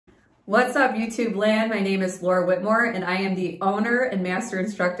What's up, YouTube land? My name is Laura Whitmore, and I am the owner and master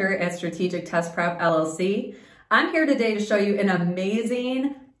instructor at Strategic Test Prep LLC. I'm here today to show you an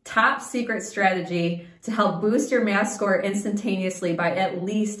amazing top secret strategy to help boost your math score instantaneously by at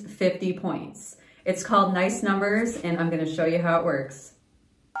least 50 points. It's called Nice Numbers, and I'm going to show you how it works.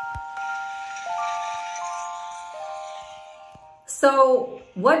 So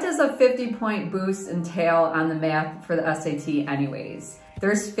what does a 50-point boost entail on the math for the SAT anyways?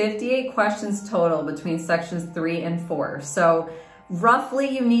 There's 58 questions total between sections 3 and 4. So roughly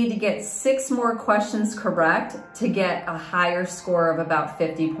you need to get 6 more questions correct to get a higher score of about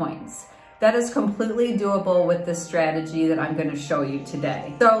 50 points. That is completely doable with this strategy that I'm going to show you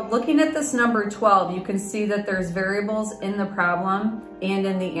today. So looking at this number 12, you can see that there's variables in the problem and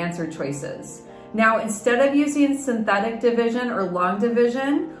in the answer choices. Now, instead of using synthetic division or long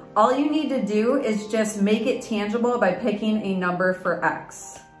division, all you need to do is just make it tangible by picking a number for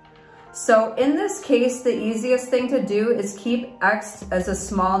X. So in this case, the easiest thing to do is keep X as a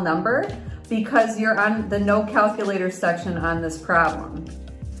small number because you're on the no calculator section on this problem.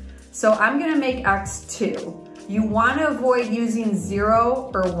 So I'm gonna make X 2. You wanna avoid using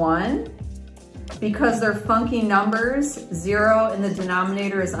 0 or 1 because they're funky numbers. 0 in the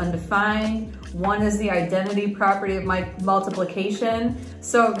denominator is undefined. 1 is the identity property of my multiplication.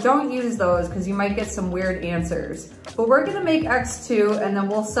 So don't use those because you might get some weird answers. But we're gonna make X2 and then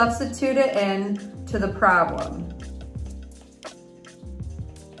we'll substitute it in to the problem.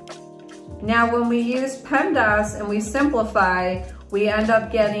 Now when we use PEMDAS and we simplify, we end up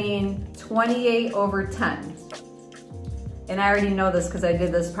getting 28 over 10. And I already know this because I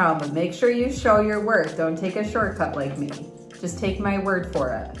did this problem, but make sure you show your work. Don't take a shortcut like me. Just take my word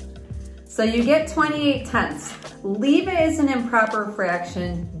for it. So you get 28 tenths. Leave it as an improper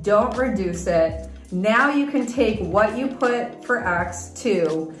fraction. Don't reduce it. Now you can take what you put for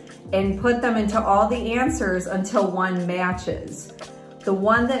X2 and put them into all the answers until one matches. The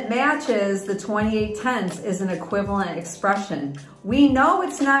one that matches the 28 tenths is an equivalent expression. We know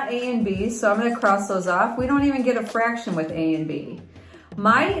it's not A and B, so I'm gonna cross those off. We don't even get a fraction with A and B.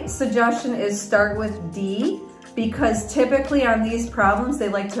 My suggestion is start with D, because typically on these problems, they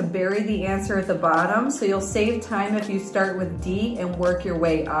like to bury the answer at the bottom. So you'll save time if you start with D and work your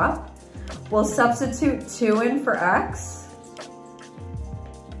way up. We'll substitute 2 in for X.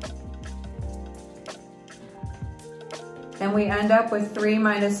 And we end up with 3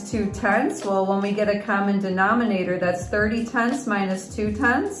 minus 2 tenths. Well, when we get a common denominator, that's 30 tenths minus 2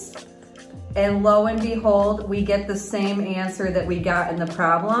 tenths. And lo and behold, we get the same answer that we got in the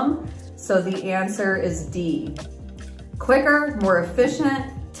problem. So the answer is D. Quicker, more efficient,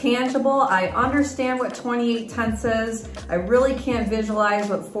 tangible. I understand what 28 tenths is. I really can't visualize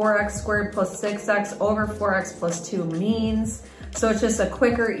what 4x squared plus 6x over 4x plus 2 means. So it's just a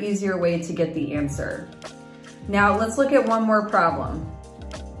quicker, easier way to get the answer. Now let's look at one more problem.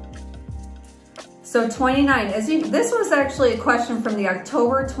 So 29, this was actually a question from the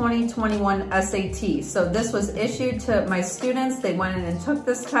October 2021 SAT. So this was issued to my students. They went in and took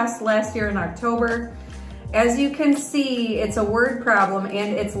this test last year in October. As you can see, it's a word problem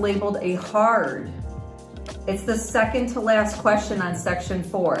and it's labeled a hard. It's the second to last question on section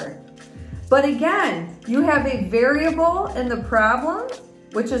 4. But again, you have a variable in the problem,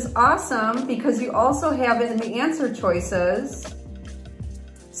 which is awesome because you also have it in the answer choices.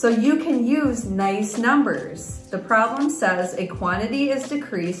 So you can use nice numbers. The problem says a quantity is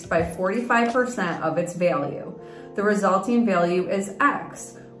decreased by 45% of its value. The resulting value is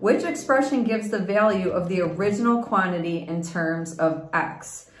X. Which expression gives the value of the original quantity in terms of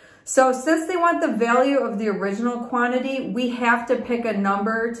X? So since they want the value of the original quantity, we have to pick a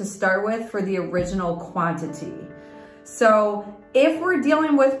number to start with for the original quantity. So if we're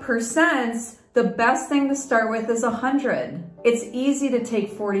dealing with percents, the best thing to start with is 100. It's easy to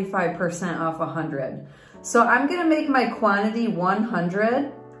take 45% off 100. So I'm gonna make my quantity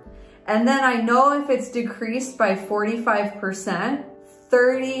 100. And then I know if it's decreased by 45%,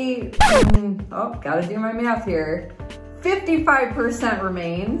 gotta do my math here, 55%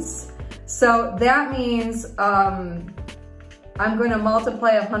 remains. So that means I'm going to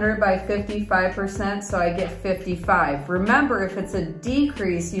multiply 100 by 55%, so I get 55. Remember, if it's a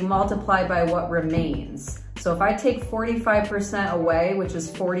decrease, you multiply by what remains. So if I take 45% away, which is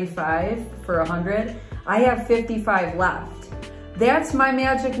 45 for 100, I have 55 left. That's my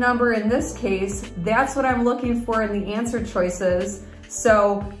magic number in this case. That's what I'm looking for in the answer choices.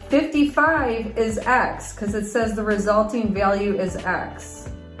 So 55 is X, because it says the resulting value is X.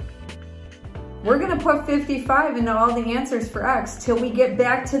 We're gonna put 55 into all the answers for X till we get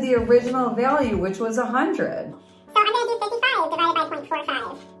back to the original value, which was 100. So I'm gonna do 55 divided by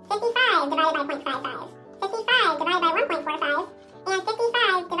 0.45. 55 divided by 0.55, 55 divided by 1.45, and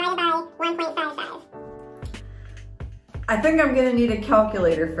 55 divided by 1.55. I think I'm gonna need a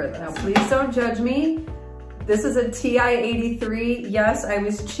calculator for this. Now, please don't judge me. This is a TI-83. Yes, I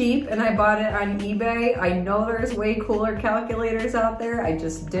was cheap and I bought it on eBay. I know there's way cooler calculators out there. I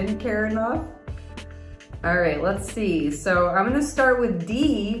just didn't care enough. All right, let's see. So I'm gonna start with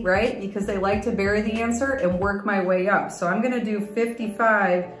D, right? Because they like to bury the answer and work my way up. So I'm gonna do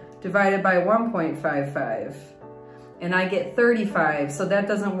 55 divided by 1.55. And I get 35, so that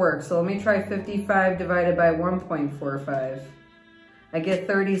doesn't work. So let me try 55 divided by 1.45. I get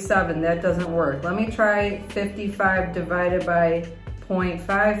 37, that doesn't work. Let me try 55 divided by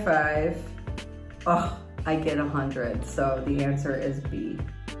 0.55. Oh, I get 100, so the answer is B.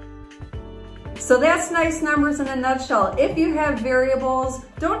 So that's nice numbers in a nutshell. If you have variables,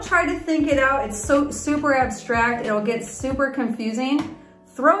 don't try to think it out. It's so super abstract, it'll get super confusing.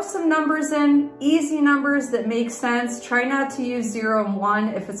 Throw some numbers in, easy numbers that make sense. Try not to use 0 and 1.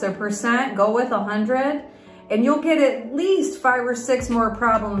 If it's a percent, go with 100, and you'll get at least 5 or 6 more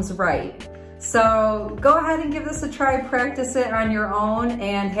problems right. So go ahead and give this a try, practice it on your own,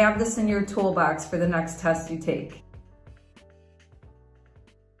 and have this in your toolbox for the next test you take.